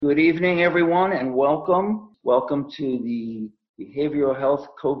Good evening, everyone, and welcome. Welcome to the Behavioral Health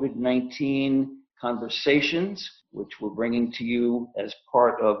COVID-19 Conversations, which we're bringing to you as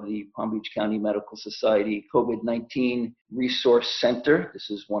part of the Palm Beach County Medical Society COVID-19 Resource Center. This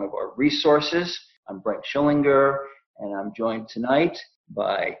is one of our resources. I'm Brent Schillinger, and I'm joined tonight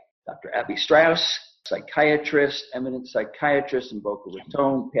by Dr. Abby Strauss, psychiatrist, eminent psychiatrist in Boca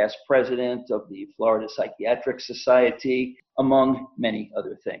Raton, past president of the Florida Psychiatric Society, among many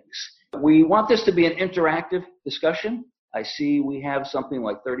other things. We want this to be an interactive discussion. I see we have something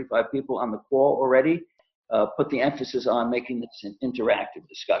like 35 people on the call already. Put the emphasis on making this an interactive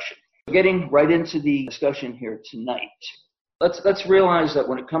discussion. Getting right into the discussion here tonight, let's realize that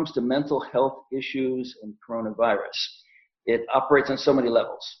when it comes to mental health issues and coronavirus, it operates on so many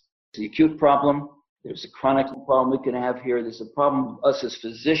levels. The acute problem, there's a chronic problem we can have here. There's a problem of us as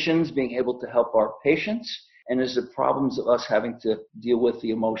physicians being able to help our patients. And there's the problems of us having to deal with the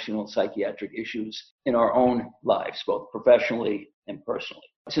emotional psychiatric issues in our own lives, both professionally and personally.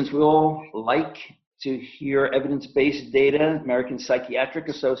 Since we all like to hear evidence-based data, American Psychiatric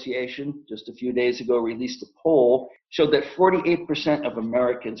Association just a few days ago released a poll, showed that 48% of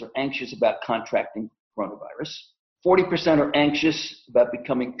Americans are anxious about contracting coronavirus. 40% are anxious about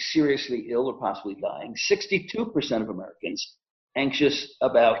becoming seriously ill or possibly dying. 62% of Americans anxious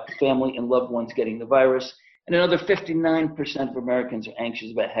about family and loved ones getting the virus. And another 59% of Americans are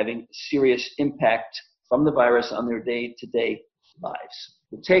anxious about having serious impact from the virus on their day-to-day lives.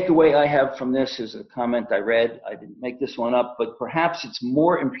 The takeaway I have from this is a comment I read. I didn't make this one up, but perhaps it's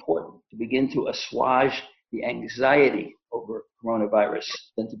more important to begin to assuage the anxiety over coronavirus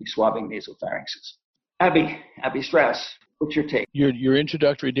than to be swabbing nasopharynxes. Abby Strauss, what's your take? Your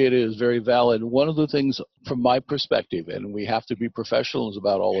introductory data is very valid. One of the things from my perspective, and we have to be professionals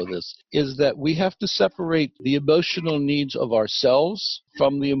about all of this, is that we have to separate the emotional needs of ourselves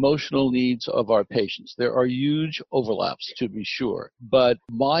from the emotional needs of our patients. There are huge overlaps, to be sure. But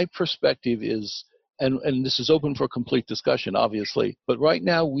my perspective is, and this is open for complete discussion, obviously, but right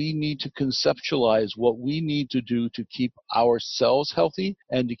now we need to conceptualize what we need to do to keep ourselves healthy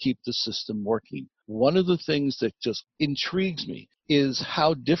and to keep the system working. One of the things that just intrigues me is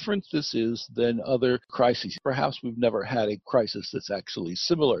how different this is than other crises. Perhaps we've never had a crisis that's actually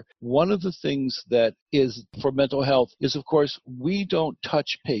similar. One of the things that is for mental health is, of course, we don't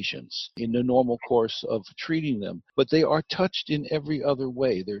touch patients in the normal course of treating them, but they are touched in every other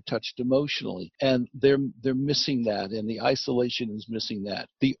way. They're touched emotionally, and they're missing that, and the isolation is missing that.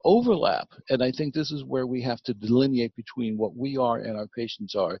 The overlap, and I think this is where we have to delineate between what we are and our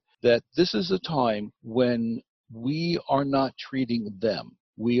patients are, that this is a time when we are not treating them.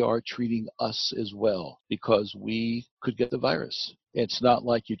 We are treating us as well because we could get the virus. It's not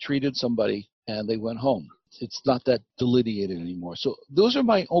like you treated somebody and they went home. It's not that delineated anymore. So those are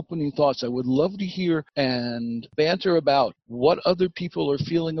my opening thoughts. I would love to hear and banter about what other people are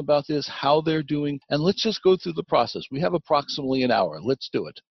feeling about this, how they're doing, and let's just go through the process. We have approximately an hour. Let's do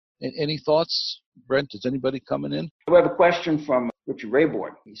it. Any thoughts, Brent? Is anybody coming in? We have a question from Richard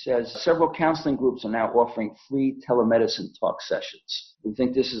Rayborn. He says, several counseling groups are now offering free telemedicine talk sessions. We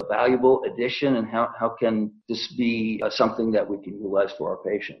think this is a valuable addition, and how can this be something that we can utilize for our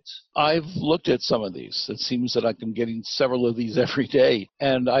patients? I've looked at some of these. It seems that I'm getting several of these every day,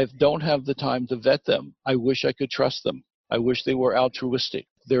 and I don't have the time to vet them. I wish I could trust them. I wish they were altruistic.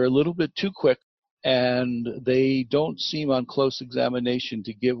 They're a little bit too quick, and they don't seem on close examination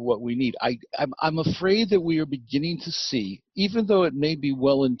to give what we need. I'm afraid that we are beginning to see, even though it may be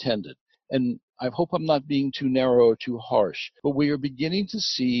well-intended, and I hope I'm not being too narrow or too harsh, but we are beginning to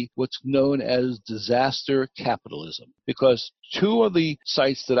see what's known as disaster capitalism, because two of the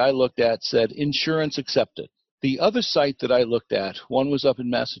sites that I looked at said insurance accepted. The other site that I looked at, one was up in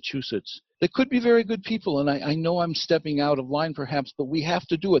Massachusetts. They could be very good people, and I know I'm stepping out of line perhaps, but we have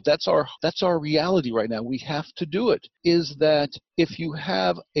to do it. That's our reality right now. We have to do it. Is that if you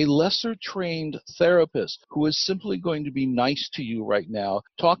have a lesser trained therapist who is simply going to be nice to you right now,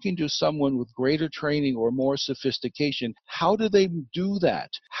 talking to someone with greater training or more sophistication, how do they do that?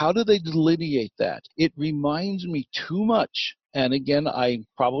 How do they delineate that? It reminds me too much. And again, I'm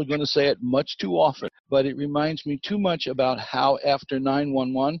probably going to say it much too often, but it reminds me too much about how after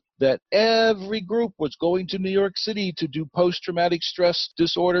 9/11, that every group was going to New York City to do post-traumatic stress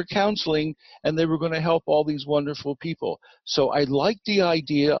disorder counseling, and they were going to help all these wonderful people. So I like the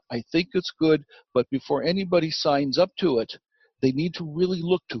idea. I think it's good, but before anybody signs up to it, they need to really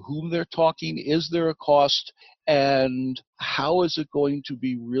look to whom they're talking. Is there a cost? And how is it going to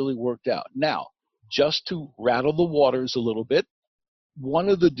be really worked out? Now, just to rattle the waters a little bit, one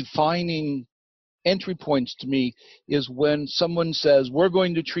of the defining entry points to me is when someone says, we're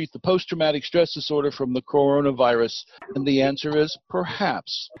going to treat the post-traumatic stress disorder from the coronavirus, and the answer is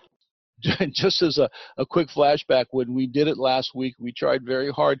perhaps. Just as a quick flashback, when we did it last week, we tried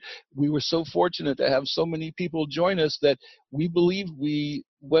very hard. We were so fortunate to have so many people join us that we believe we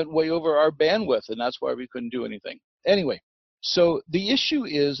went way over our bandwidth, and that's why we couldn't do anything. Anyway, so the issue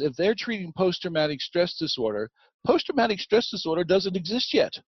is if they're treating post-traumatic stress disorder doesn't exist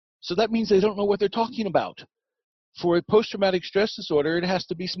yet. So that means they don't know what they're talking about. For a post-traumatic stress disorder, it has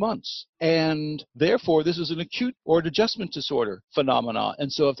to be months. And therefore, this is an acute or an adjustment disorder phenomena. And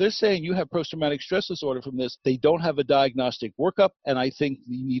so if they're saying you have post-traumatic stress disorder from this, they don't have a diagnostic workup, and I think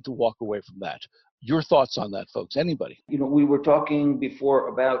you need to walk away from that. Your thoughts on that, folks? Anybody? We were talking before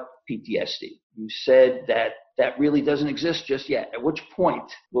about PTSD. You said that that really doesn't exist just yet. At which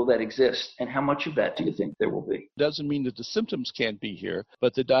point will that exist, and how much of that do you think there will be? Doesn't mean that the symptoms can't be here,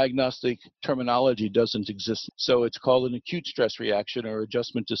 but the diagnostic terminology doesn't exist. So it's called an acute stress reaction or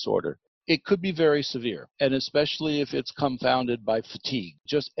adjustment disorder. It could be very severe, and especially if it's compounded by fatigue.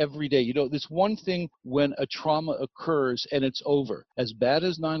 Just every day. There's one thing when a trauma occurs and it's over. As bad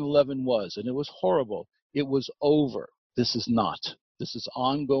as 9/11 was, and it was horrible, it was over. This is not. This is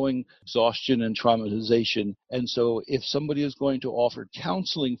ongoing exhaustion and traumatization. And so if somebody is going to offer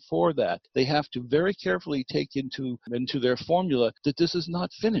counseling for that, they have to very carefully take into their formula that this is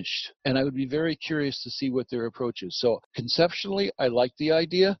not finished. And I would be very curious to see what their approach is. So conceptually, I like the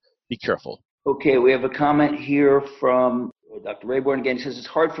idea. Be careful. Okay, we have a comment here from Dr. Rayborn again. He says it's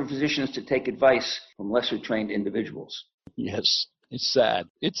hard for physicians to take advice from lesser trained individuals. Yes, it's sad.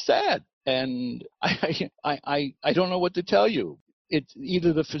 It's sad. And I don't know what to tell you. It's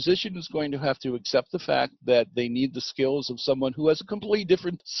either the physician is going to have to accept the fact that they need the skills of someone who has a completely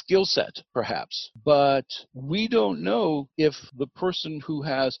different skill set, perhaps. But we don't know if the person who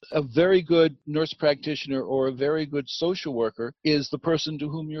has a very good nurse practitioner or a very good social worker is the person to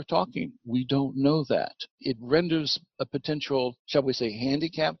whom you're talking. We don't know that. It renders a potential, shall we say,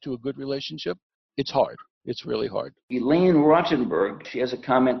 handicap to a good relationship. It's hard. It's really hard. Elaine Rottenberg, she has a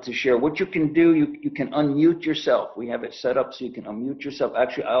comment to share. What you can do, you can unmute yourself. We have it set up so you can unmute yourself.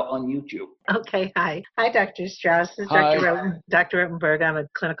 Actually, I'll unmute you. Okay, hi. Hi, Dr. Strauss. This is Dr. Rottenberg. I'm a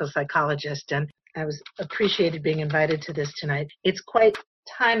clinical psychologist, and I was appreciated being invited to this tonight. It's quite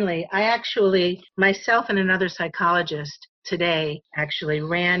timely. I actually, myself and another psychologist today actually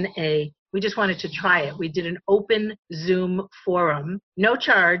we just wanted to try it. We did an open Zoom forum, no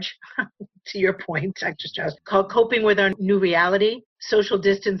charge, to your point, Dr. Strauss, called Coping with Our New Reality, Social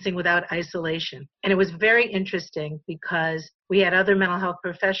Distancing Without Isolation. And it was very interesting because we had other mental health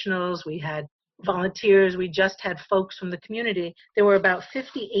professionals, we had volunteers, we just had folks from the community. There were about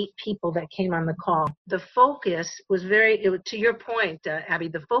 58 people that came on the call. The focus was to your point, Abby,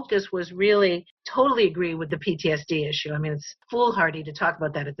 the focus was really totally agree with the PTSD issue. I mean, it's foolhardy to talk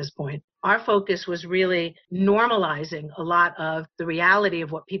about that at this point. Our focus was really normalizing a lot of the reality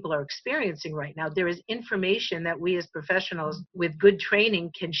of what people are experiencing right now. There is information that we as professionals with good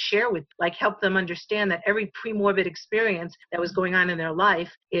training can share with, like help them understand that every pre-morbid experience that was going on in their life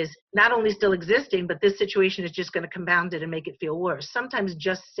is not only still existing, but this situation is just going to compound it and make it feel worse. Sometimes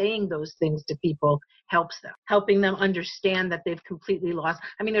just saying those things to people helps them, helping them understand that they've completely lost.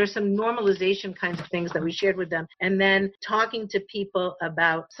 I mean, there are some normalization kinds of things that we shared with them. And then talking to people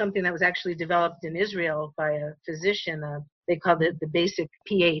about something that was actually developed in Israel by a physician. They called it the basic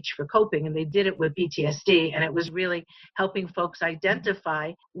pH for coping, and they did it with PTSD. And it was really helping folks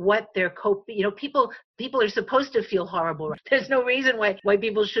identify what their people are supposed to feel horrible. Right? There's no reason why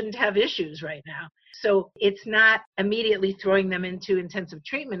people shouldn't have issues right now. So it's not immediately throwing them into intensive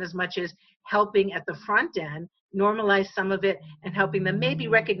treatment as much as helping at the front end, normalize some of it, and helping them maybe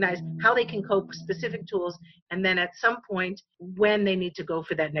recognize how they can cope with specific tools, and then at some point when they need to go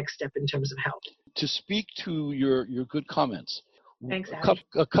for that next step in terms of help. To speak to your good comments, thanks, Abby.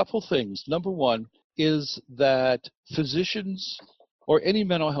 A couple things. Number one is that physicians or any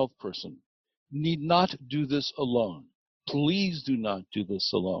mental health person need not do this alone. Please do not do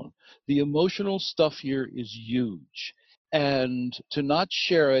this alone. The emotional stuff here is huge, and to not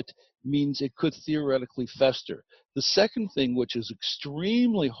share it means it could theoretically fester. The second thing, which is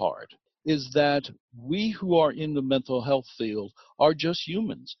extremely hard, is that we who are in the mental health field are just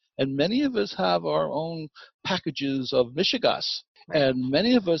humans. And many of us have our own packages of mishigas. And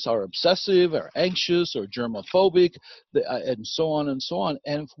many of us are obsessive or anxious or germophobic and so on and so on.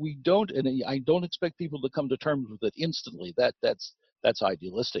 And if we don't, and I don't expect people to come to terms with it instantly, that's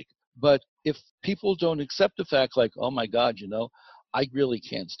idealistic. But if people don't accept the fact like, oh my God, I really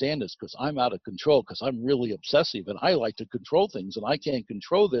can't stand this because I'm out of control, because I'm really obsessive and I like to control things and I can't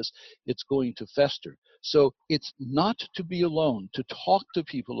control this, it's going to fester. So it's not to be alone, to talk to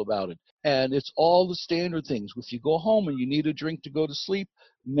people about it. And it's all the standard things. If you go home and you need a drink to go to sleep,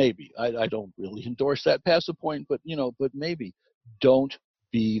 maybe. I don't really endorse that past the point, but maybe. Don't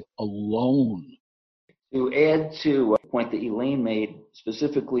be alone. To add to a point that Elaine made,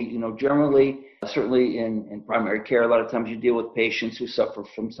 specifically, generally, certainly in primary care, a lot of times you deal with patients who suffer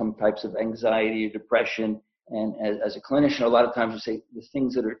from some types of anxiety or depression. And as a clinician, a lot of times you say the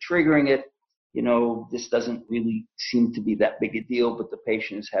things that are triggering it, this doesn't really seem to be that big a deal, but the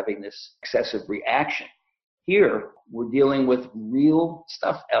patient is having this excessive reaction. Here, we're dealing with real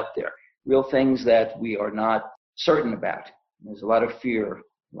stuff out there, real things that we are not certain about. There's a lot of fear,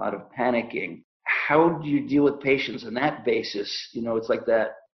 a lot of panicking. How do you deal with patients on that basis? It's like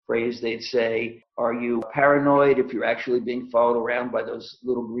that phrase they'd say, are you paranoid if you're actually being followed around by those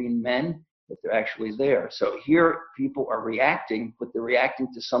little green men, if they're actually there? So here people are reacting, but they're reacting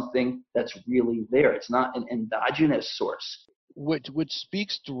to something that's really there. It's not an endogenous source. Which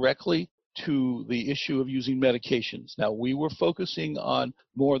speaks directly to the issue of using medications. Now, we were focusing on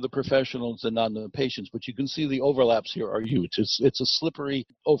more the professionals than on the patients, but you can see the overlaps here are huge. It's a slippery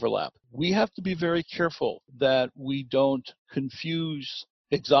overlap. We have to be very careful that we don't confuse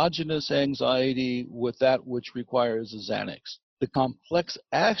exogenous anxiety with that which requires a Xanax. The complex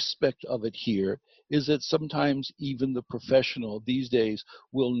aspect of it here is that sometimes even the professional these days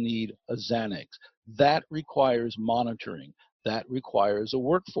will need a Xanax. That requires monitoring. That requires a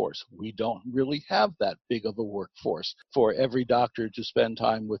workforce. We don't really have that big of a workforce for every doctor to spend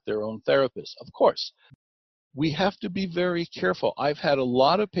time with their own therapist. Of course, we have to be very careful. I've had a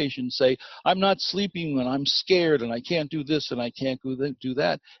lot of patients say, I'm not sleeping when I'm scared and I can't do this and I can't do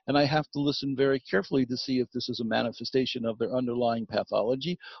that. And I have to listen very carefully to see if this is a manifestation of their underlying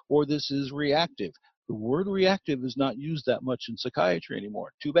pathology or this is reactive. The word reactive is not used that much in psychiatry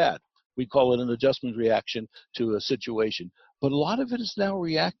anymore. Too bad. We call it an adjustment reaction to a situation. But a lot of it is now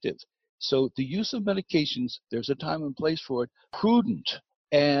reactive. So the use of medications, there's a time and place for it, prudent.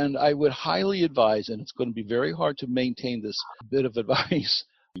 And I would highly advise, and it's going to be very hard to maintain this bit of advice,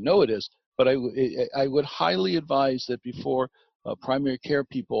 you know it is, but I would highly advise that before primary care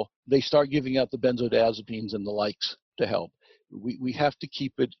people, they start giving out the benzodiazepines and the likes to help. We have to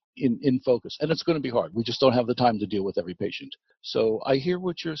keep it in focus. And it's going to be hard. We just don't have the time to deal with every patient. So I hear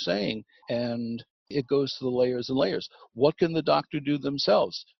what you're saying, and it goes to the layers and layers. What can the doctor do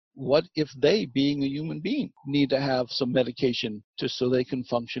themselves? What if they, being a human being, need to have some medication just so they can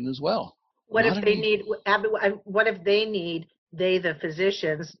function as well? What if they, the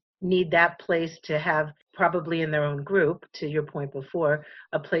physicians, need that place to have, probably in their own group, to your point before,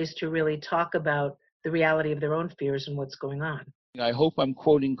 a place to really talk about the reality of their own fears and what's going on? I hope I'm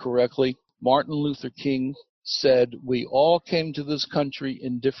quoting correctly. Martin Luther King said, we all came to this country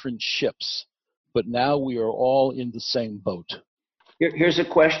in different ships, but now we are all in the same boat. Here's a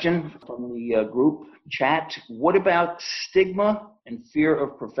question from the group chat. What about stigma and fear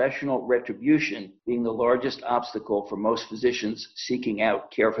of professional retribution being the largest obstacle for most physicians seeking out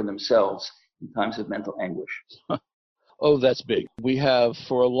care for themselves in times of mental anguish? Oh, that's big. We have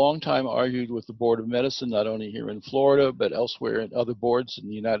for a long time argued with the Board of Medicine, not only here in Florida, but elsewhere in other boards in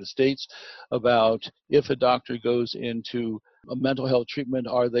the United States, about if a doctor goes into a mental health treatment,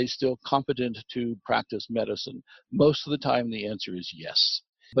 are they still competent to practice medicine? Most of the time, the answer is yes.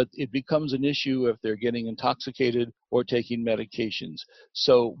 But it becomes an issue if they're getting intoxicated or taking medications.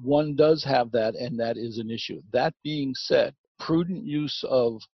 So one does have that, and that is an issue. That being said, prudent use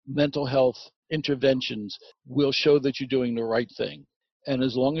of mental health interventions will show that you're doing the right thing. And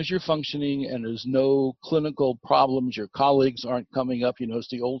as long as you're functioning and there's no clinical problems, your colleagues aren't coming up. It's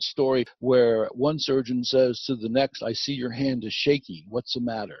the old story where one surgeon says to the next, I see your hand is shaky. What's the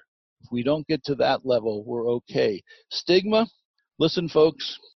matter? If we don't get to that level, we're okay. Stigma, listen,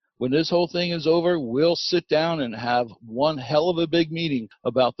 folks, when this whole thing is over, we'll sit down and have one hell of a big meeting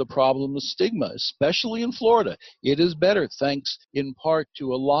about the problem of stigma, especially in Florida. It is better thanks in part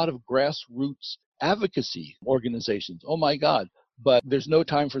to a lot of grassroots advocacy organizations. Oh, my God. But there's no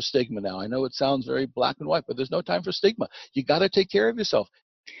time for stigma now. I know it sounds very black and white, but there's no time for stigma. You got to take care of yourself.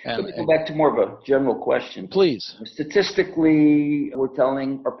 Let me go back to more of a general question. Please. Statistically, we're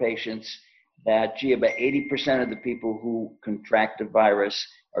telling our patients that, about 80% of the people who contract the virus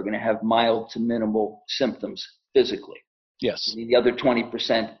are going to have mild to minimal symptoms physically. Yes. The other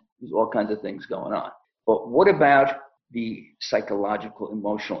 20% is all kinds of things going on. But what about the psychological,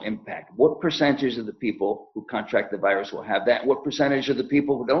 emotional impact? What percentage of the people who contract the virus will have that? What percentage of the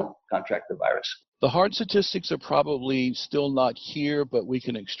people who don't contract the virus? The hard statistics are probably still not here, but we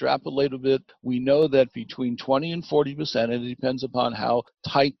can extrapolate a bit. We know that between 20 and 40%, and it depends upon how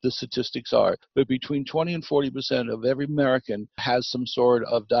tight the statistics are, but between 20 and 40% of every American has some sort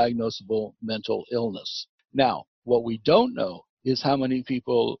of diagnosable mental illness. Now, what we don't know is how many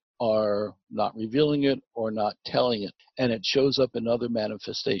people are not revealing it or not telling it, and it shows up in other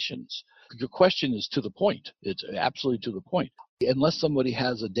manifestations. Your question is to the point. It's absolutely to the point. Unless somebody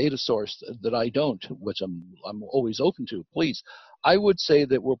has a data source that I don't, which I'm always open to, please, I would say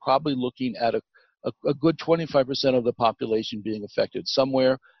that we're probably looking at a good 25% of the population being affected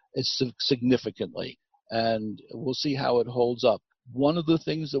somewhere significantly, and we'll see how it holds up. One of the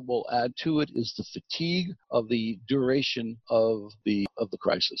things that will add to it is the fatigue of the duration of the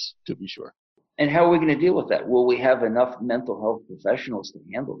crisis, to be sure. And how are we going to deal with that? Will we have enough mental health professionals to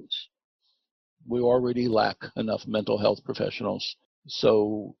handle this? We already lack enough mental health professionals.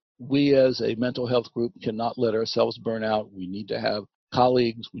 So we as a mental health group cannot let ourselves burn out. We need to have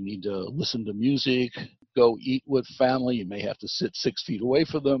colleagues. We need to listen to music, go eat with family. You may have to sit 6 feet away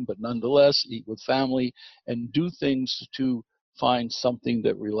from them, but nonetheless, eat with family and do things to find something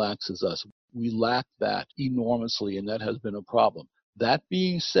that relaxes us. We lack that enormously, and that has been a problem. That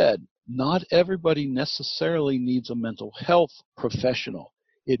being said, not everybody necessarily needs a mental health professional.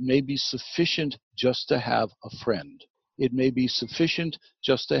 It may be sufficient just to have a friend. It may be sufficient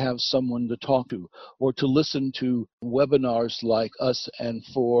just to have someone to talk to or to listen to webinars like us and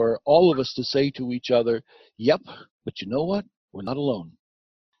for all of us to say to each other, yep, but you know what? We're not alone.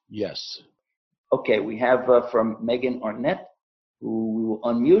 Yes. Okay, we have from Megan Arnett, who we will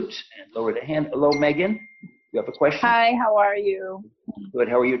unmute and lower the hand. Hello, Megan. You have a question? Hi, how are you? Good.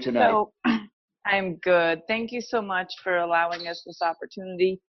 How are you tonight? I'm good. Thank you so much for allowing us this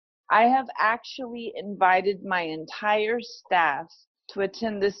opportunity. I have actually invited my entire staff to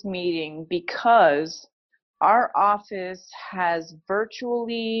attend this meeting because our office has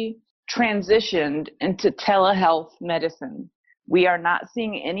virtually transitioned into telehealth medicine. We are not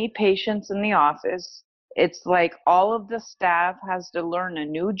seeing any patients in the office. It's like all of the staff has to learn a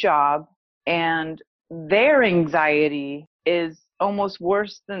new job, and their anxiety is almost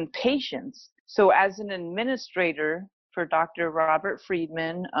worse than patients. So as an administrator for Dr. Robert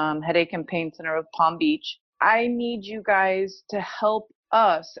Friedman, Headache and Pain Center of Palm Beach, I need you guys to help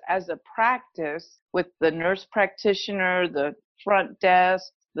us as a practice with the nurse practitioner, the front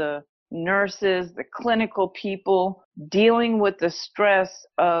desk, the nurses, the clinical people, dealing with the stress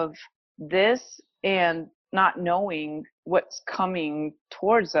of this and not knowing what's coming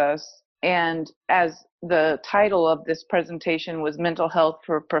towards us. And as the title of this presentation was Mental Health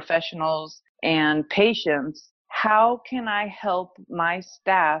for Professionals and Patients, how can I help my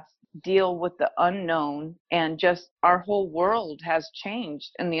staff deal with the unknown? And just our whole world has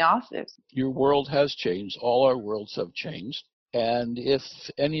changed in the office. Your world has changed. All our worlds have changed. And if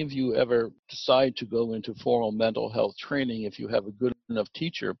any of you ever decide to go into formal mental health training, if you have a good enough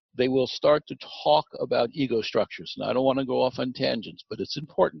teacher, they will start to talk about ego structures. Now, I don't want to go off on tangents, but it's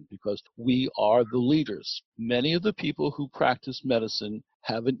important because we are the leaders. Many of the people who practice medicine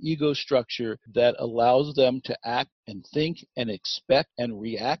have an ego structure that allows them to act and think and expect and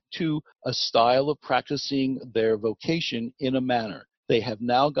react to a style of practicing their vocation in a manner. They have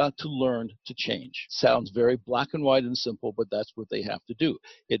now got to learn to change. Sounds very black and white and simple, but that's what they have to do.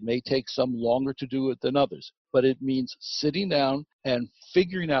 It may take some longer to do it than others, but it means sitting down and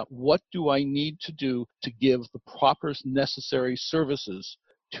figuring out what do I need to do to give the proper necessary services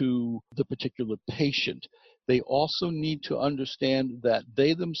to the particular patient. They also need to understand that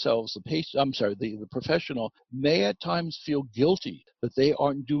they themselves, the professional, may at times feel guilty that they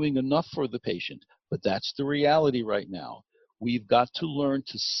aren't doing enough for the patient, but that's the reality right now. We've got to learn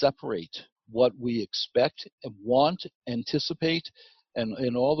to separate what we expect and want, anticipate,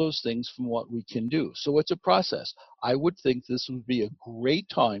 and all those things from what we can do. So it's a process. I would think this would be a great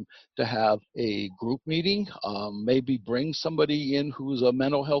time to have a group meeting, maybe bring somebody in who's a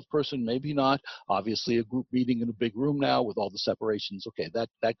mental health person, maybe not. Obviously, a group meeting in a big room now with all the separations. Okay,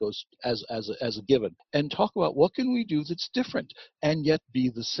 that goes as a given. And talk about what can we do that's different and yet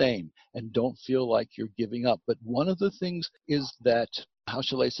be the same and don't feel like you're giving up. But one of the things is that, how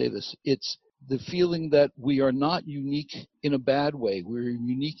shall I say this? It's the feeling that we are not unique in a bad way. We're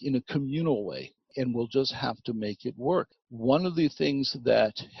unique in a communal way, and we'll just have to make it work. One of the things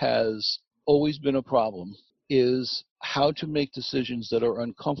that has always been a problem is how to make decisions that are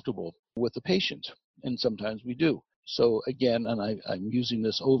uncomfortable with the patient, and sometimes we do. So again, and I'm using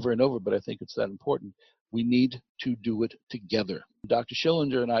this over and over, but I think it's that important, We need to do it together. Dr.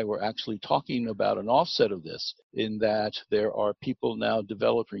 Schillinger and I were actually talking about an offset of this, in that there are people now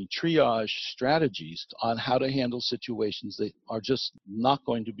developing triage strategies on how to handle situations that are just not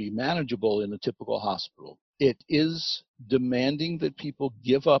going to be manageable in a typical hospital. It is demanding that people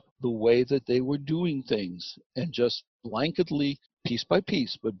give up the way that they were doing things and just blanketly, piece by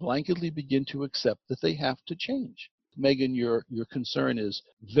piece, but blanketly begin to accept that they have to change. Megan, your concern is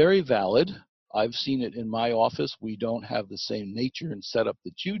very valid. I've seen it in my office. We don't have the same nature and setup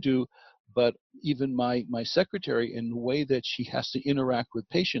that you do, but even my secretary, in the way that she has to interact with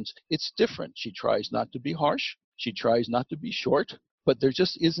patients, it's different. She tries not to be harsh. She tries not to be short, but there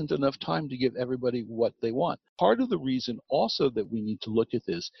just isn't enough time to give everybody what they want. Part of the reason also that we need to look at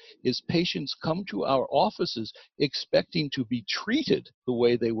this is patients come to our offices expecting to be treated the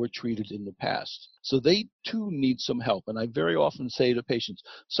way they were treated in the past. So they too need some help. And I very often say to patients,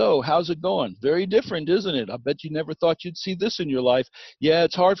 so how's it going? Very different, isn't it? I bet you never thought you'd see this in your life. Yeah,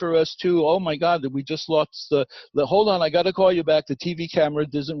 it's hard for us too. Oh my God, we just lost the hold on, I got to call you back. The TV camera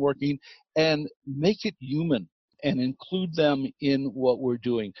isn't working. And make it human and include them in what we're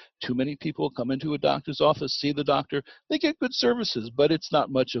doing. Too many people come into a doctor's office, see the doctor, they get good services, but it's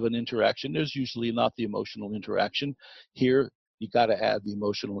not much of an interaction. There's usually not the emotional interaction. Here, you got to add the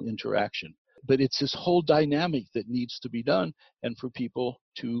emotional interaction. But it's this whole dynamic that needs to be done, and for people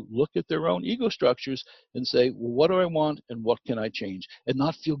to look at their own ego structures and say, well, what do I want and what can I change? And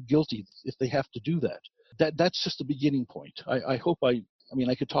not feel guilty if they have to do that. That's just a beginning point. I hope I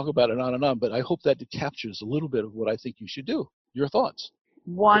could talk about it on and on, but I hope that it captures a little bit of what I think you should do. Your thoughts?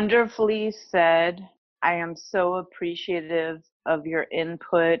 Wonderfully said. I am so appreciative of your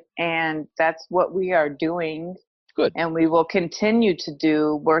input, and that's what we are doing. Good. And we will continue to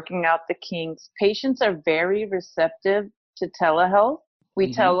do, working out the kinks. Patients are very receptive to telehealth.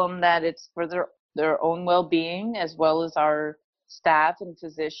 We tell them that it's for their own well-being, as well as our staff and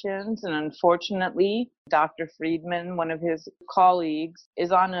physicians. And unfortunately, Dr. Friedman, one of his colleagues,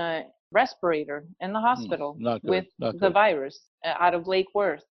 is on a respirator in the hospital with the virus out of Lake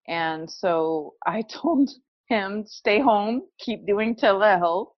Worth. And so I told him, stay home, keep doing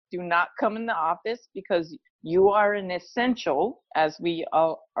telehealth, do not come in the office, because you are an essential, as we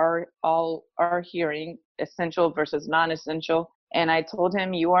all are hearing, essential versus non-essential. And I told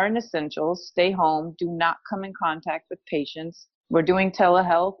him, you are an essential, stay home, do not come in contact with patients. We're doing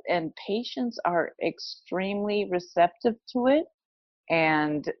telehealth, and patients are extremely receptive to it.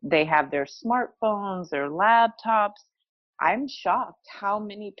 And they have their smartphones, their laptops. I'm shocked how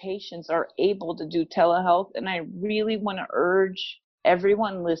many patients are able to do telehealth. And I really want to urge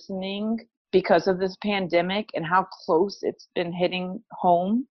everyone listening, because of this pandemic and how close it's been hitting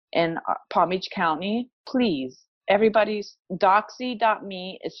home in Palm Beach County, please, everybody's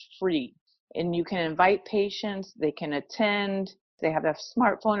doxy.me is free. And you can invite patients, they can attend, they have a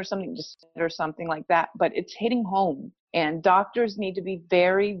smartphone or something like that, but it's hitting home. And doctors need to be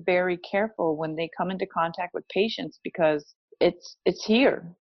very, very careful when they come into contact with patients, because it's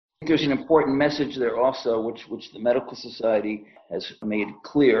here. There's an important message there also, which the Medical Society has made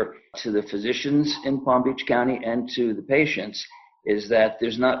clear to the physicians in Palm Beach County and to the patients, is that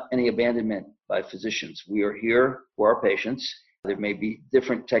there's not any abandonment by physicians. We are here for our patients. There may be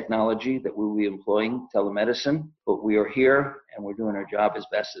different technology that we will be employing, telemedicine, but we are here and we're doing our job as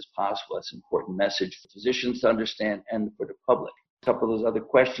best as possible. That's an important message for physicians to understand and for the public. A couple of those other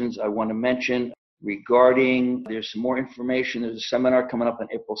questions I want to mention regarding, there's some more information. There's a seminar coming up on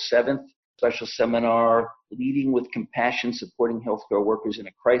April 7th, special seminar, Leading with Compassion, Supporting Healthcare Workers in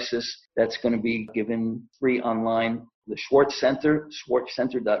a Crisis. That's going to be given free online, the Schwartz Center,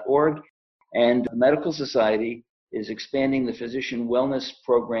 schwartzcenter.org. And the Medical Society is expanding the physician wellness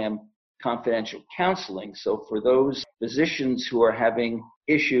program, confidential counseling. So for those physicians who are having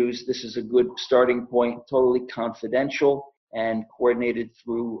issues, this is a good starting point, totally confidential and coordinated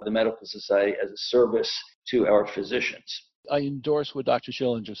through the Medical Society as a service to our physicians. I endorse what Dr.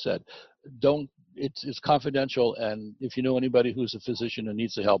 Schillinger said. It's confidential, and if you know anybody who's a physician and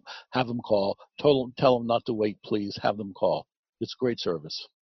needs the help, have them call. Tell them not to wait, please. Have them call. It's great service.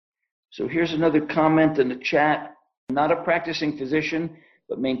 So here's another comment in the chat. Not a practicing physician,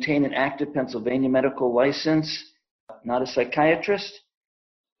 but maintain an active Pennsylvania medical license. Not a psychiatrist.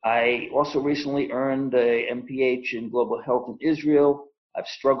 I also recently earned a MPH in global health in Israel. I've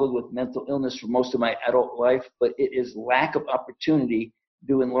struggled with mental illness for most of my adult life, but it is lack of opportunity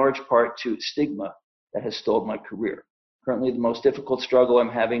due in large part to stigma that has stalled my career. Currently, the most difficult struggle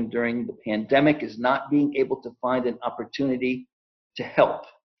I'm having during the pandemic is not being able to find an opportunity to help.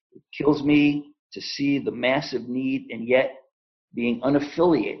 It kills me to see the massive need and yet being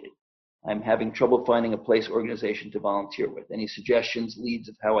unaffiliated I'm having trouble finding a place or organization to volunteer with. Any suggestions, leads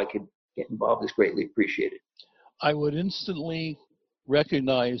of how I could get involved is greatly appreciated. I would instantly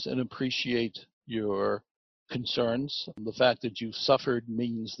recognize and appreciate your concerns. The fact that you suffered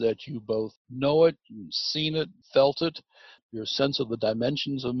means that you both know it, you've seen it, felt it. Your sense of the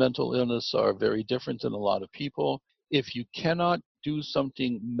dimensions of mental illness are very different than a lot of people. If you cannot do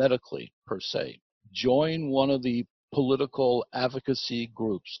something medically per se, join one of the political advocacy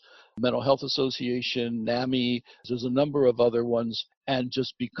groups, Mental Health Association, NAMI, there's a number of other ones, and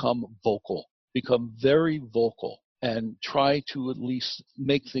just become vocal. Become very vocal and try to at least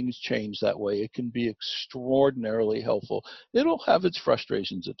make things change that way. It can be extraordinarily helpful. It'll have its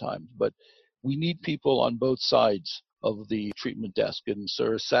frustrations at times, but we need people on both sides of the treatment desk. And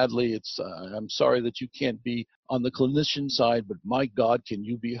sir, sadly, I'm sorry that you can't be on the clinician side, but my God, can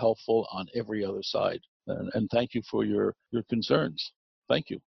you be helpful on every other side? And thank you for your concerns. Thank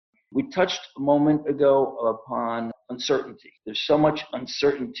you. We touched a moment ago upon uncertainty. There's so much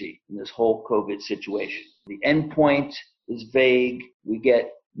uncertainty in this whole COVID situation. The endpoint is vague. We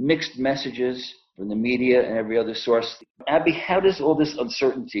get mixed messages from the media and every other source. Abby, how does all this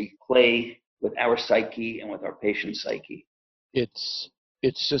uncertainty play with our psyche and with our patient's psyche? It's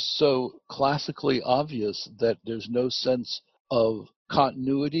just so classically obvious that there's no sense of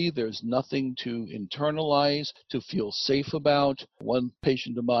continuity. There's nothing to internalize, to feel safe about. One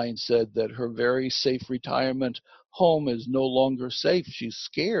patient of mine said that her very safe retirement home is no longer safe. She's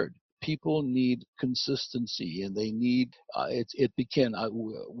scared. People need consistency, and they need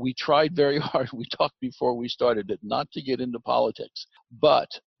we tried very hard. We talked before we started it not to get into politics, but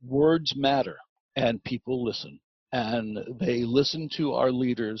words matter, and people listen. And they listen to our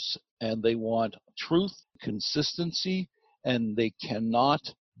leaders, and they want truth, consistency, and they cannot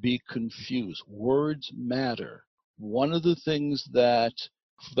be confused. Words matter. One of the things that,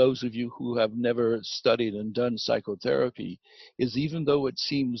 for those of you who have never studied and done psychotherapy, is even though it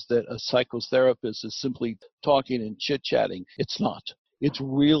seems that a psychotherapist is simply talking and chit-chatting, it's not. It's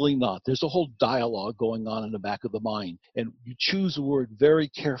really not. There's a whole dialogue going on in the back of the mind, and you choose a word very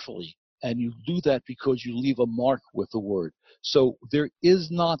carefully, and you do that because you leave a mark with the word. So there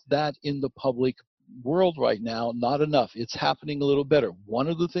is not that in the public world right now, not enough. It's happening a little better. One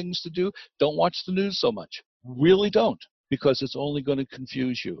of the things to do, don't watch the news so much. Really don't, because it's only going to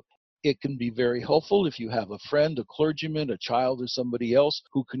confuse you. It can be very helpful if you have a friend, a clergyman, a child, or somebody else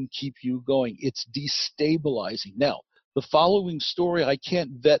who can keep you going. It's destabilizing. Now, the following story, I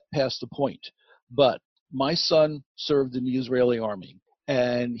can't vet past the point, but my son served in the Israeli army.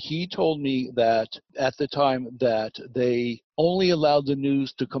 And he told me that at the time that they only allowed the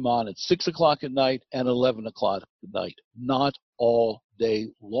news to come on at 6 o'clock at night and 11 o'clock at night, not all day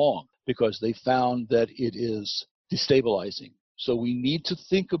long, because they found that it is destabilizing. So we need to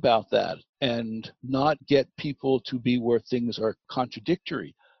think about that and not get people to be where things are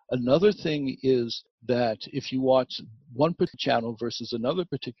contradictory. Another thing is that if you watch one particular channel versus another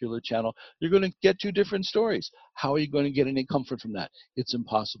particular channel, you're going to get two different stories. How are you going to get any comfort from that? It's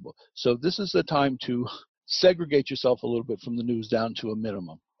impossible. So this is the time to segregate yourself a little bit from the news down to a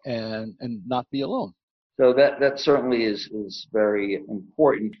minimum and not be alone. So that certainly is very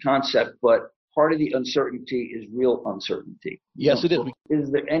important concept, but part of the uncertainty is real uncertainty. Yes, it is.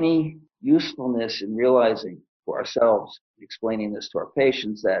 Is there any usefulness in realizing for ourselves, explaining this to our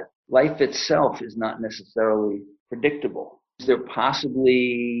patients, that life itself is not necessarily predictable? Is there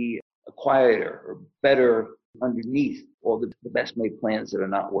possibly a quieter or better underneath all the best made plans that are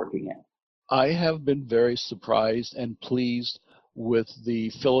not working out? I have been very surprised and pleased with the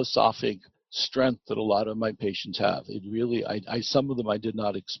philosophic strength that a lot of my patients have. It really, some of them I did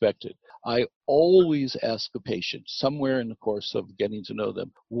not expect it. I always ask a patient, somewhere in the course of getting to know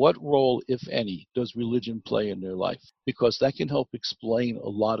them, what role, if any, does religion play in their life? Because that can help explain a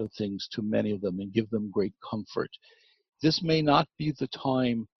lot of things to many of them and give them great comfort. This may not be the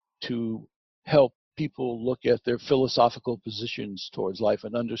time to help people look at their philosophical positions towards life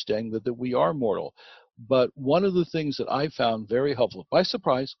and understand that we are mortal. But one of the things that I found very helpful, by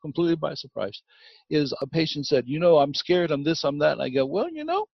surprise, completely by surprise, is a patient said, I'm scared, I'm this, I'm that. And I go, well,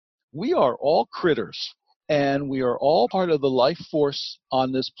 we are all critters, and we are all part of the life force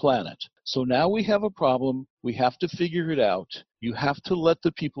on this planet. So now we have a problem. We have to figure it out. You have to let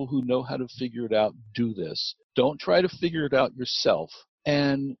the people who know how to figure it out do this. Don't try to figure it out yourself,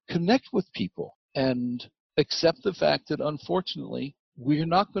 and connect with people and accept the fact that, unfortunately, we're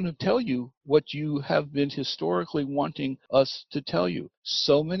not going to tell you what you have been historically wanting us to tell you.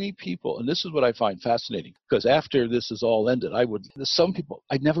 So many people, and this is what I find fascinating, because after this is all ended, some people,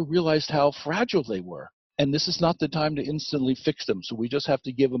 I never realized how fragile they were. And this is not the time to instantly fix them. So we just have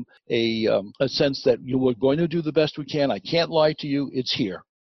to give them a sense that we're going to do the best we can. I can't lie to you. It's here.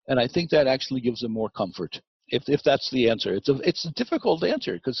 And I think that actually gives them more comfort, if that's the answer. It's a difficult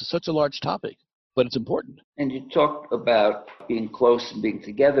answer because it's such a large topic, but it's important. And you talk about being close and being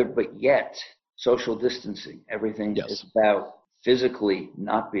together, but yet social distancing. Everything is about physically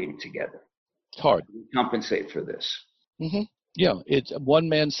not being together. It's hard. We compensate for this. Mm-hmm. Yeah, one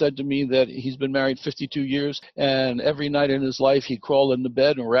man said to me that he's been married 52 years, and every night in his life he crawled into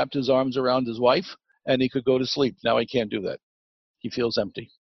bed and wrapped his arms around his wife, and he could go to sleep. Now he can't do that. He feels empty.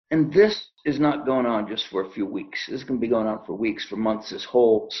 And this is not going on just for a few weeks. This is going to be going on for weeks, for months, this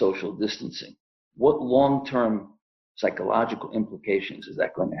whole social distancing. What long-term psychological implications is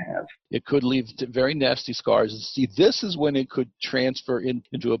that going to have? It could leave very nasty scars. See, this is when it could transfer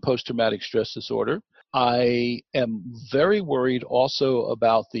into a post-traumatic stress disorder. I am very worried also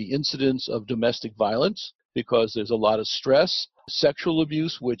about the incidence of domestic violence because there's a lot of stress, sexual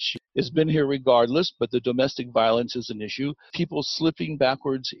abuse, which has been here regardless, but the domestic violence is an issue. People slipping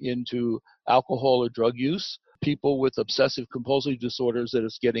backwards into alcohol or drug use, people with obsessive compulsive disorders that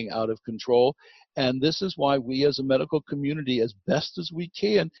is getting out of control. And this is why we as a medical community, as best as we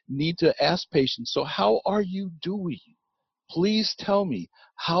can, need to ask patients, so how are you doing? Please tell me,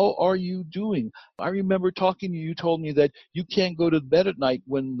 how are you doing? I remember talking to you, you told me that you can't go to bed at night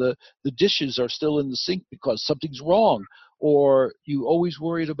when the dishes are still in the sink because something's wrong, or you always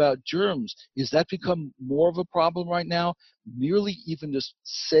worried about germs. Is that become more of a problem right now? Merely even just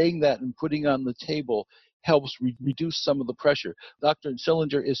saying that and putting on the table helps reduce some of the pressure. Dr.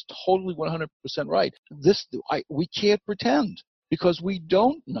 Sillinger is totally 100% right. We can't pretend because we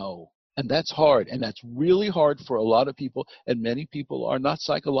don't know. And that's hard, and that's really hard for a lot of people, and many people are not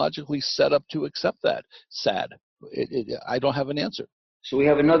psychologically set up to accept that. Sad. I don't have an answer. So we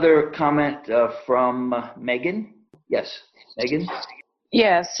have another comment from Megan. Yes, Megan?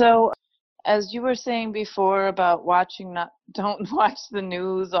 Yeah, so as you were saying before about don't watch the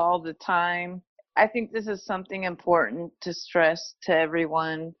news all the time, I think this is something important to stress to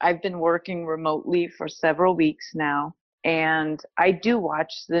everyone. I've been working remotely for several weeks now. And I do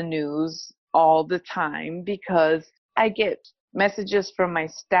watch the news all the time because I get messages from my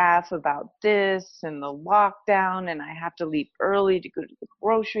staff about this and the lockdown, and I have to leave early to go to the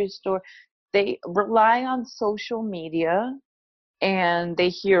grocery store. They rely on social media, and they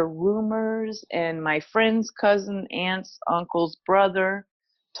hear rumors, and my friend's cousin, aunt's, uncle's brother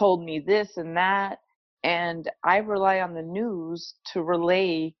told me this and that, and I rely on the news to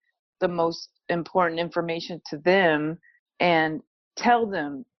relay the most important information to them and tell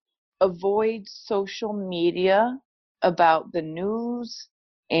them, avoid social media about the news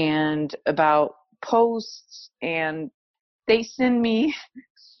and about posts. And they send me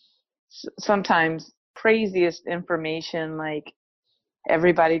sometimes craziest information, like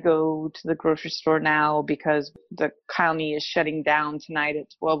everybody go to the grocery store now because the county is shutting down tonight at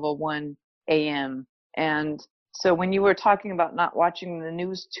 12:01 a.m. And so when you were talking about not watching the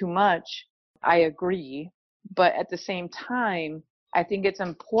news too much, I agree. But at the same time, I think it's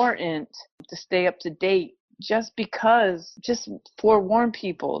important to stay up to date just forewarn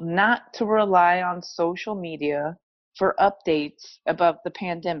people not to rely on social media for updates about the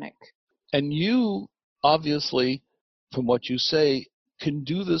pandemic. And you, obviously, from what you say, can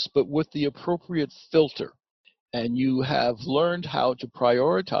do this, but with the appropriate filter. And you have learned how to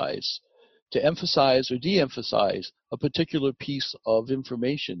prioritize, to emphasize or de-emphasize a particular piece of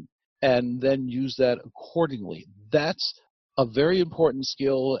information, and then use that accordingly. That's a very important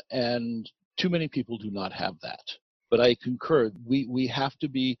skill, and too many people do not have that. But I concur. We have to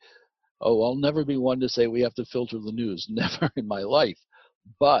be, I'll never be one to say we have to filter the news. Never in my life.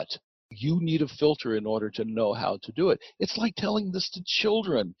 But you need a filter in order to know how to do it. It's like telling this to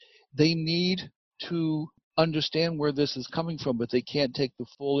children. They need to understand where this is coming from, but they can't take the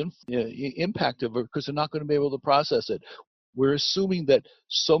full impact of it because they're not going to be able to process it. We're assuming that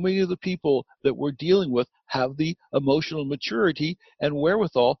so many of the people that we're dealing with have the emotional maturity and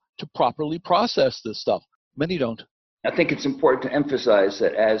wherewithal to properly process this stuff. Many don't. I think it's important to emphasize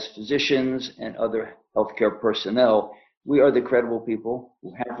that as physicians and other healthcare personnel, we are the credible people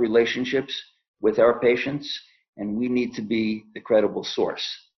who have relationships with our patients, and we need to be the credible source.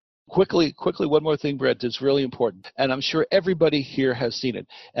 Quickly, one more thing, Brett, that's really important, and I'm sure everybody here has seen it,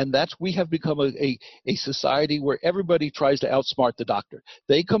 and that's we have become a society where everybody tries to outsmart the doctor.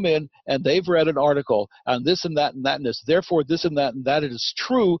 They come in and they've read an article on this and that and that and this, therefore this and that it is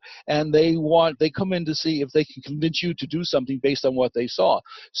true, and they come in to see if they can convince you to do something based on what they saw.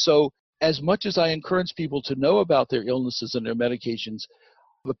 So as much as I encourage people to know about their illnesses and their medications,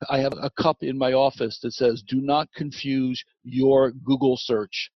 I have a cup in my office that says, "Do not confuse your Google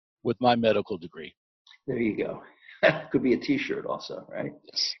search with my medical degree." There you go. Could be a T-shirt also, right?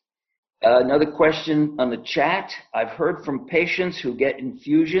 Yes. Another question on the chat. I've heard from patients who get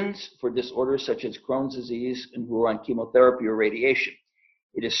infusions for disorders such as Crohn's disease and who are on chemotherapy or radiation.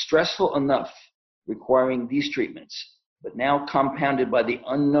 It is stressful enough requiring these treatments, but now compounded by the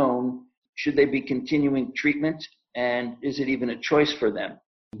unknown. Should they be continuing treatment, and is it even a choice for them?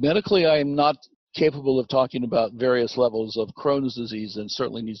 Medically, I am not capable of talking about various levels of Crohn's disease, and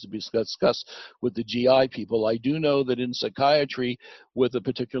certainly needs to be discussed with the GI people. I do know that in psychiatry, with a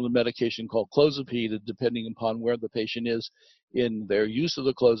particular medication called clozapine, depending upon where the patient is in their use of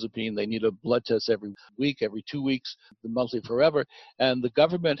the clozapine, they need a blood test every week, every 2 weeks, the monthly forever, and the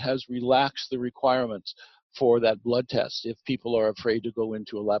government has relaxed the requirements for that blood test if people are afraid to go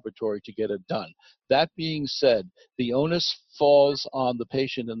into a laboratory to get it done. That being said, the onus falls on the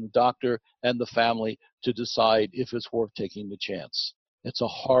patient and the doctor and the family to decide if it's worth taking the chance. It's a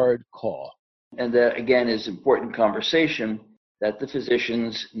hard call. And that, again, is important conversation that the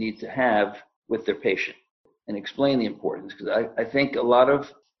physicians need to have with their patient and explain the importance. Because I think a lot of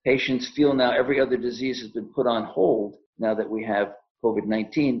patients feel now every other disease has been put on hold now that we have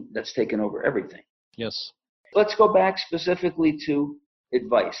COVID-19 that's taken over everything. Yes. Let's go back specifically to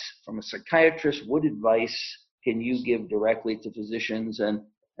advice. From a psychiatrist, what advice can you give directly to physicians and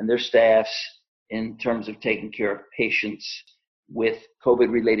their staffs in terms of taking care of patients with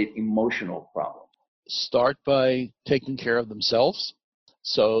COVID-related emotional problems? Start by taking care of themselves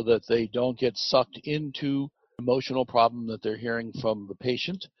so that they don't get sucked into emotional problem that they're hearing from the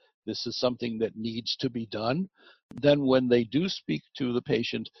patient. This is something that needs to be done. Then when they do speak to the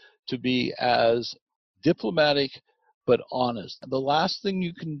patient, to be as diplomatic but honest. The last thing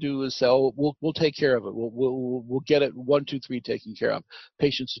you can do is say, "Oh, we'll take care of it. We'll get it 1, 2, 3 taken care of."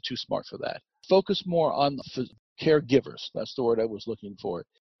 Patients are too smart for that. Focus more on the caregivers. That's the word I was looking for.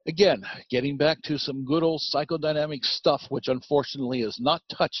 Again, getting back to some good old psychodynamic stuff, which unfortunately is not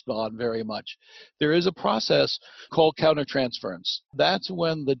touched on very much. There is a process called countertransference. That's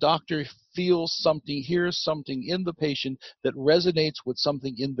when the doctor feels something, hears something in the patient that resonates with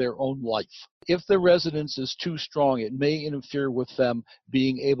something in their own life. If the resonance is too strong, it may interfere with them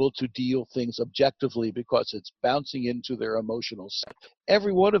being able to deal things objectively because it's bouncing into their emotional side.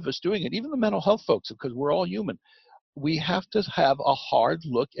 Every one of us doing it, even the mental health folks, because we're all human. We have to have a hard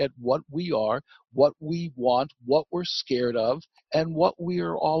look at what we are, what we want, what we're scared of, and what we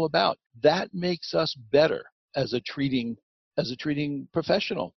are all about. That makes us better as a treating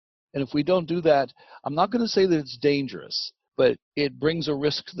professional. And if we don't do that, I'm not going to say that it's dangerous, but it brings a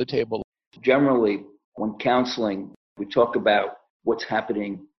risk to the table. Generally, when counseling, we talk about what's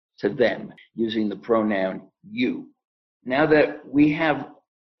happening to them using the pronoun you. Now that we have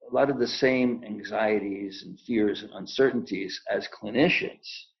a lot of the same anxieties and fears and uncertainties as clinicians,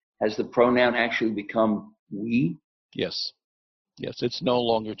 has the pronoun actually become we? Yes. Yes, it's no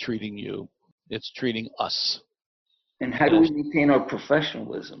longer treating you. It's treating us. And how do we maintain our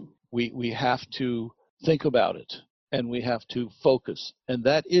professionalism? We have to think about it, and we have to focus. And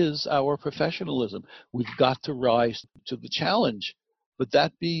that is our professionalism. We've got to rise to the challenge. But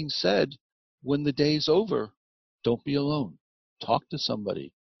that being said, when the day's over, don't be alone. Talk to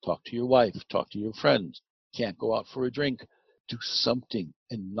somebody. Talk to your wife. Talk to your friends. Can't go out for a drink. Do something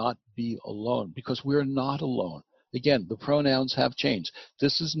and not be alone, because we're not alone. Again, the pronouns have changed.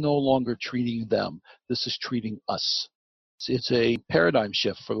 This is no longer treating them. This is treating us. It's a paradigm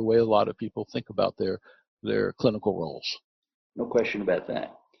shift for the way a lot of people think about their clinical roles. No question about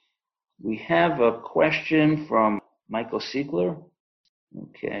that. We have a question from Michael Siegler.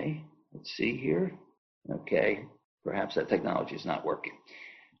 Okay, let's see here. Okay, perhaps that technology is not working.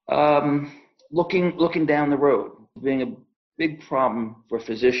 Looking down the road, being a big problem for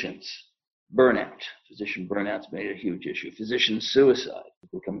physicians, burnout. Physician burnout's made a huge issue. Physician suicide has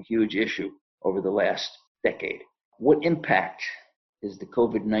become a huge issue over the last decade. What impact is the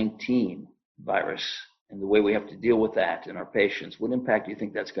COVID-19 virus and the way we have to deal with that in our patients? What impact do you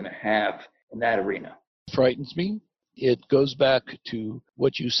think that's going to have in that arena? Frightens me. It goes back to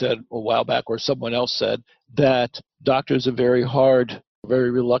what you said a while back, or someone else said, that doctors are very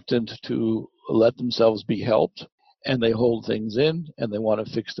reluctant to let themselves be helped, and they hold things in, and they want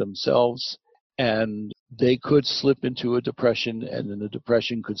to fix themselves, and they could slip into a depression, and then the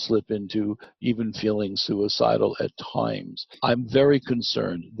depression could slip into even feeling suicidal at times. I'm very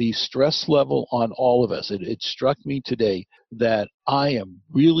concerned. The stress level on all of us, it struck me today that I am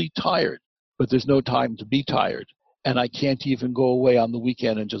really tired, but there's no time to be tired. And I can't even go away on the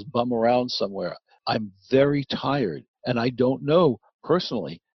weekend and just bum around somewhere. I'm very tired, and I don't know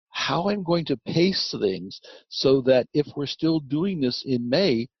personally, how I'm going to pace things so that if we're still doing this in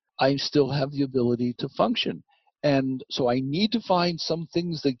May, I still have the ability to function. And so I need to find some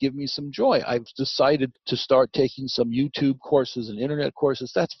things that give me some joy. I've decided to start taking some YouTube courses and internet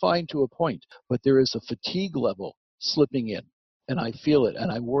courses. That's fine to a point, but there is a fatigue level slipping in, and I feel it,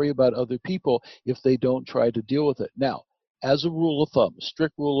 and I worry about other people if they don't try to deal with it. Now, as a rule of thumb,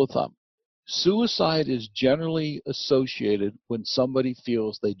 strict rule of thumb, suicide is generally associated when somebody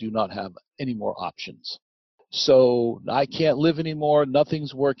feels they do not have any more options. So I can't live anymore,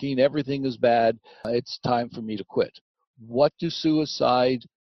 nothing's working, everything is bad, it's time for me to quit. What do suicide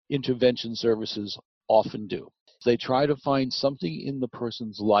intervention services often do? They try to find something in the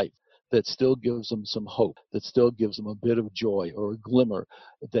person's life that still gives them some hope, that still gives them a bit of joy or a glimmer,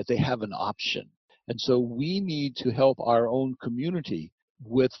 that they have an option. And so we need to help our own community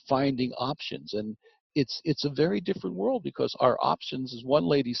with finding options. And it's a very different world because our options, as one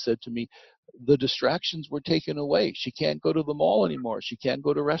lady said to me, the distractions were taken away. She can't go to the mall anymore. She can't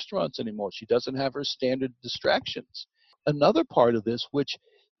go to restaurants anymore. She doesn't have her standard distractions. Another part of this, which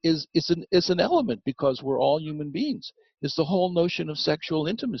is an element because we're all human beings, is the whole notion of sexual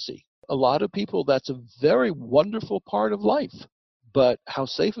intimacy. A lot of people, that's a very wonderful part of life. But how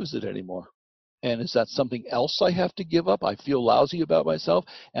safe is it anymore? And is that something else I have to give up? I feel lousy about myself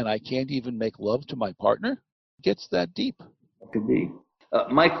and I can't even make love to my partner? It gets that deep. It could be.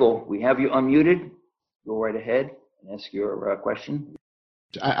 Michael, we have you unmuted. Go right ahead and ask your question.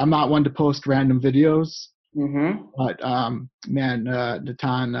 I'm not one to post random videos, Mm-hmm. but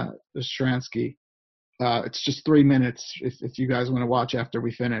Natan Ostransky, it's just 3 minutes if you guys want to watch after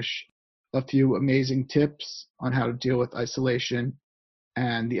we finish. A few amazing tips on how to deal with isolation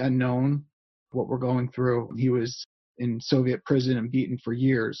and the unknown, what we're going through. He was in Soviet prison and beaten for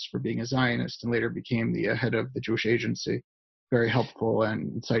years for being a Zionist and later became the head of the Jewish Agency. Very helpful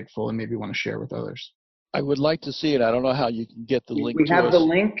and insightful and maybe want to share with others. I would like to see it. I don't know how you can get the link We to have us. the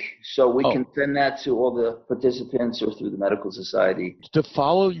link, so we can send that to all the participants or through the Medical Society. To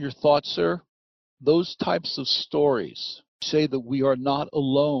follow your thoughts, sir, those types of stories say that we are not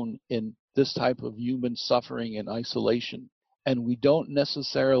alone in this type of human suffering and isolation, and we don't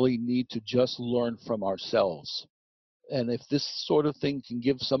necessarily need to just learn from ourselves. And if this sort of thing can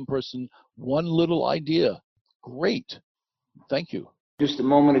give some person one little idea, great. Thank you. Just a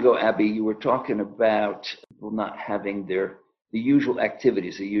moment ago, Abby, you were talking about people not having the usual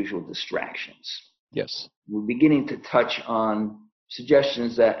activities, the usual distractions. Yes. We're beginning to touch on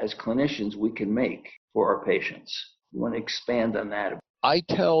suggestions that as clinicians we can make for our patients. You want to expand on that? I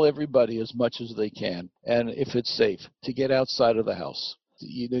tell everybody as much as they can, and if it's safe, to get outside of the house.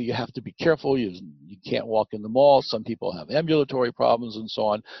 You know, you have to be careful. You can't walk in the mall. Some people have ambulatory problems and so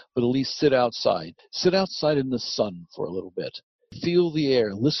on, but at least sit outside. Sit outside in the sun for a little bit. Feel the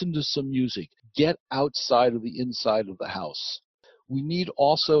air. Listen to some music. Get outside of the inside of the house. We need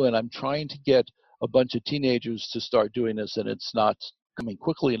also, and I'm trying to get a bunch of teenagers to start doing this, and it's not coming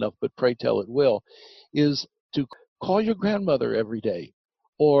quickly enough, but pray tell it will, is to call your grandmother every day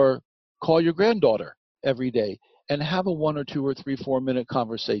or call your granddaughter every day and have a 1 or 2 or 3, 4 minute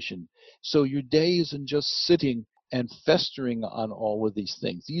conversation. So your day isn't just sitting and festering on all of these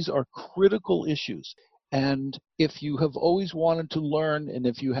things. These are critical issues. And if you have always wanted to learn, and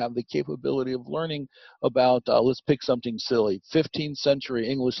if you have the capability of learning about, let's pick something silly, 15th century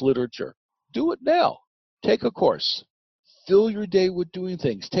English literature, do it now. Take a course. Fill your day with doing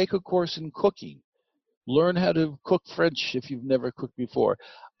things. Take a course in cooking. Learn how to cook French if you've never cooked before.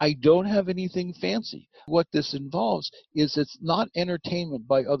 I don't have anything fancy. What this involves is it's not entertainment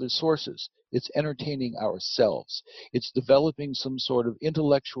by other sources. It's entertaining ourselves. It's developing some sort of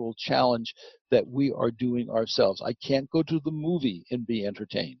intellectual challenge that we are doing ourselves. I can't go to the movie and be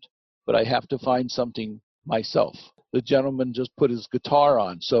entertained, but I have to find something myself. The gentleman just put his guitar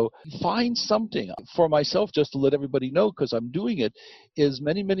on. So find something. For myself, just to let everybody know, because I'm doing it, is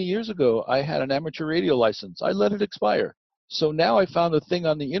many, many years ago, I had an amateur radio license. I let it expire. So now I found a thing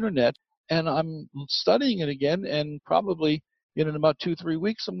on the internet, and I'm studying it again, and probably in about 2-3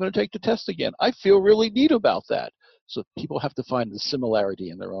 weeks, I'm going to take the test again. I feel really neat about that. So people have to find the similarity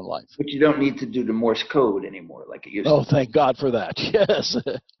in their own life. But you don't need to do the Morse code anymore like it used to. Oh, thank God for that. Yes.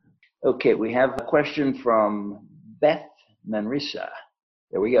 Okay, we have a question from Beth Manrisa.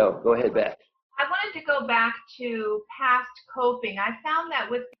 There we go. Go ahead, Beth. I wanted to go back to past coping. I found that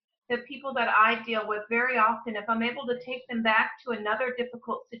with the people that I deal with very often, if I'm able to take them back to another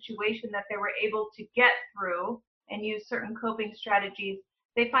difficult situation that they were able to get through and use certain coping strategies,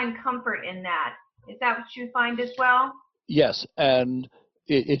 they find comfort in that. Is that what you find as well? Yes, and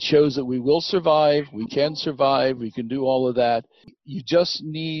It shows that we will survive, we can survive, we can do all of that. You just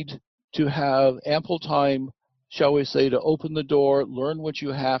need to have ample time, shall we say, to open the door, learn what you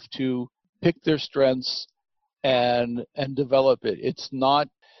have to, pick their strengths, and develop it. It's not,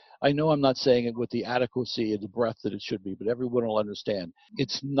 I know I'm not saying it with the adequacy and the breadth that it should be, but everyone will understand.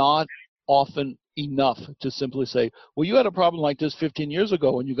 It's not often enough to simply say, well, you had a problem like this 15 years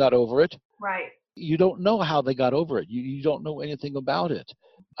ago and you got over it. Right. You don't know how they got over it. You don't know anything about it.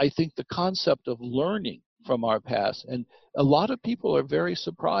 I think the concept of learning from our past, and a lot of people are very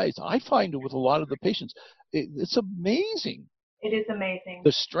surprised. I find it with a lot of the patients. It's amazing. It is amazing.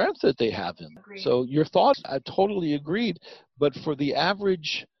 The strength that they have in them. Agreed. So your thoughts, I totally agreed. But for the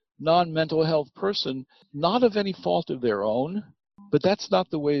average non-mental health person, not of any fault of their own, but that's not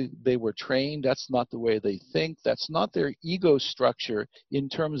the way they were trained. That's not the way they think. That's not their ego structure in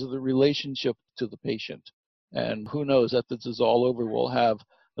terms of the relationship to the patient. And who knows, after this is all over, we'll have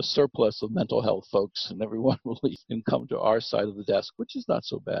a surplus of mental health folks, and everyone will leave and come to our side of the desk, which is not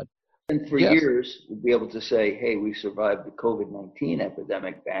so bad. And for years, we'll be able to say, hey, we survived the COVID-19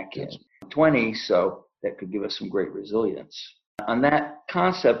 epidemic back in 20, so that could give us some great resilience. On that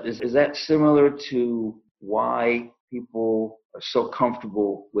concept, is that similar to why people are so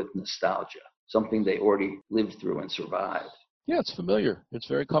comfortable with nostalgia, something they already lived through and survived? Yeah, it's familiar. It's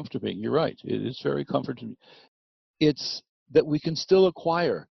very comforting. You're right. It is very comforting. It's that we can still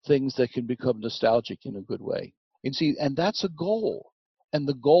acquire things that can become nostalgic in a good way. And that's a goal. And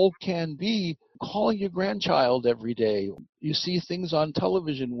the goal can be calling your grandchild every day. You see things on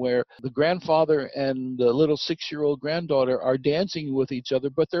television where the grandfather and the little 6-year-old granddaughter are dancing with each other,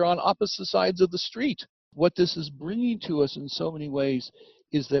 but they're on opposite sides of the street. What this is bringing to us in so many ways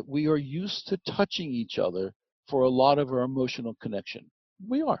is that we are used to touching each other for a lot of our emotional connection.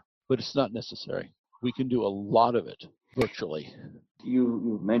 We are, but it's not necessary. We can do a lot of it virtually.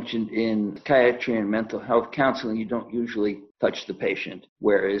 You mentioned in psychiatry and mental health counseling, you don't usually touch the patient,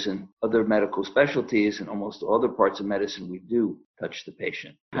 whereas in other medical specialties and almost all other parts of medicine, we do touch the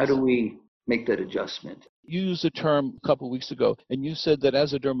patient. How do we make that adjustment? You used a term a couple of weeks ago, and you said that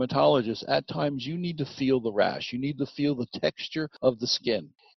as a dermatologist, at times you need to feel the rash. You need to feel the texture of the skin.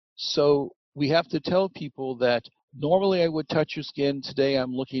 So we have to tell people that normally I would touch your skin. Today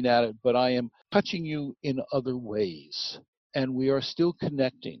I'm looking at it, but I am touching you in other ways. And we are still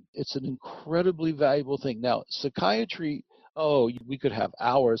connecting. It's an incredibly valuable thing. Now, psychiatry, we could have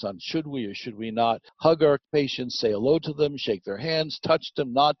hours on should we or should we not hug our patients, say hello to them, shake their hands, touch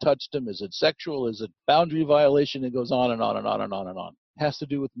them, not touch them. Is it sexual? Is it boundary violation? It goes on and on and on and on and on. It has to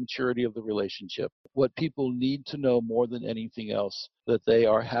do with maturity of the relationship. What people need to know more than anything else, that they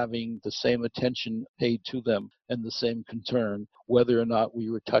are having the same attention paid to them and the same concern, whether or not we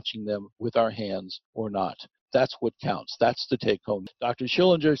were touching them with our hands or not. That's what counts. That's the take home. Dr.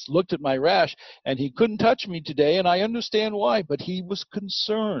 Schillinger looked at my rash and he couldn't touch me today, and I understand why, but he was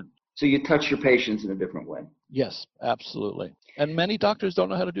concerned. So you touch your patients in a different way. Yes, absolutely. And many doctors don't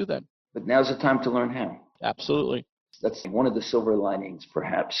know how to do that. But now's the time to learn how. Absolutely. That's one of the silver linings,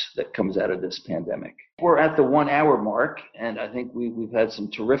 perhaps, that comes out of this pandemic. We're at the 1 hour mark, and I think we've had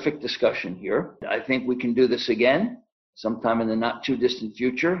some terrific discussion here. I think we can do this again sometime in the not too distant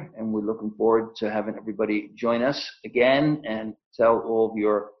future, and we're looking forward to having everybody join us again and tell all of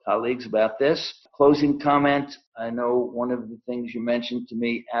your colleagues about this. Closing comment, I know one of the things you mentioned to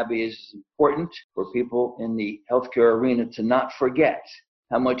me, Abby, is important for people in the healthcare arena to not forget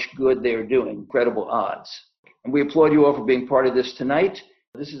how much good they're doing. Incredible odds. And we applaud you all for being part of this tonight.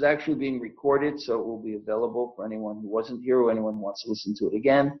 This is actually being recorded, so it will be available for anyone who wasn't here or anyone who wants to listen to it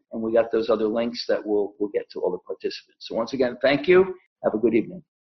again. And we got those other links that we'll get to all the participants. So once again, thank you. Have a good evening.